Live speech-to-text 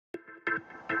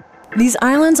These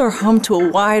islands are home to a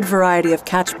wide variety of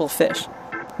catchable fish.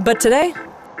 But today,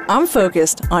 I'm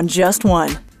focused on just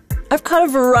one. I've caught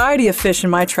a variety of fish in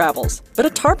my travels, but a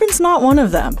tarpon's not one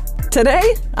of them.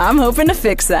 Today, I'm hoping to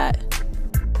fix that.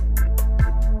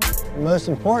 The most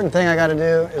important thing I got to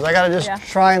do is I got to just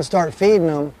try and start feeding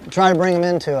them, try to bring them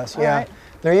into us. Right.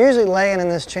 They're usually laying in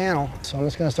this channel, so I'm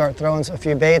just going to start throwing a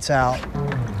few baits out.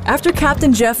 After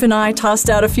Captain Jeff and I tossed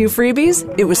out a few freebies,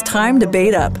 it was time to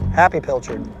bait up. Happy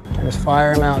pilchard. Just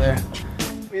fire them out there.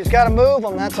 You just got to move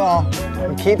them, that's all.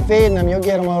 And keep feeding them, you'll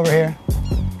get them over here.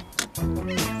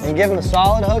 And give him a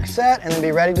solid hook set and then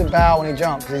be ready to bow when he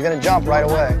jumps, because he's going to jump right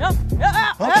away.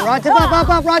 Right tip up,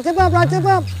 right tip up, right tip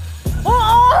up.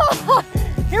 Oh,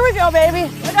 here we go,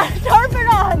 baby. I got a tarpon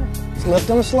on. Just lift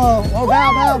them slow. Oh,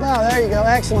 bow, bow, bow. There you go.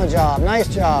 Excellent job. Nice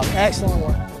job. Excellent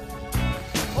work.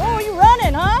 Oh, you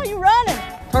running, huh? You running.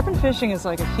 Tarpon fishing is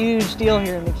like a huge deal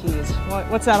here in the Keys.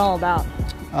 What's that all about?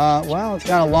 Well, it's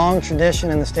got a long tradition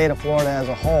in the state of Florida as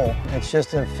a whole. It's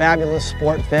just a fabulous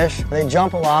sport fish. They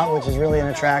jump a lot, which is really an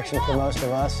attraction for most of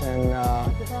us. And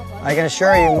I can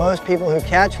assure you, most people who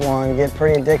catch one get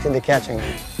pretty addicted to catching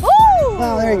it.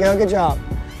 Well, there you go. Good job.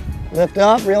 Lift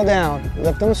up, reel down.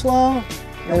 Lift them slow,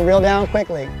 and reel down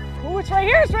quickly. Oh, it's right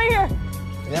here. It's right here.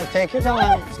 Yep, take your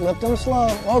time. Just lift them slow.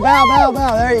 Oh, bow, bow,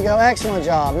 bow. There you go. Excellent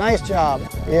job. Nice job.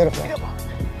 Beautiful.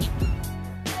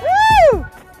 Woo!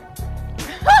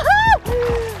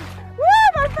 Woo,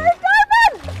 my first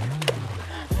tarpon!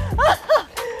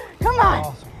 Come on.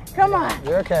 Awesome. Come on.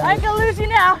 You're okay. I can lose you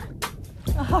now.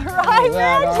 All right,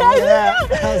 man. How's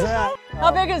that?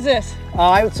 How big is this?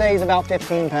 I would say he's about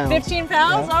 15 pounds. 15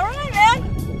 pounds? Yeah. All right, man.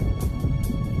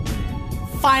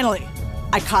 Finally,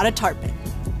 I caught a tarpon.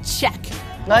 Check.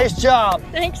 Nice job.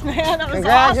 Thanks, man. That was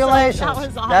Congratulations. awesome. That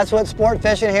was awesome. That's what sport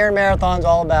fishing here in Marathon's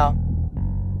all about.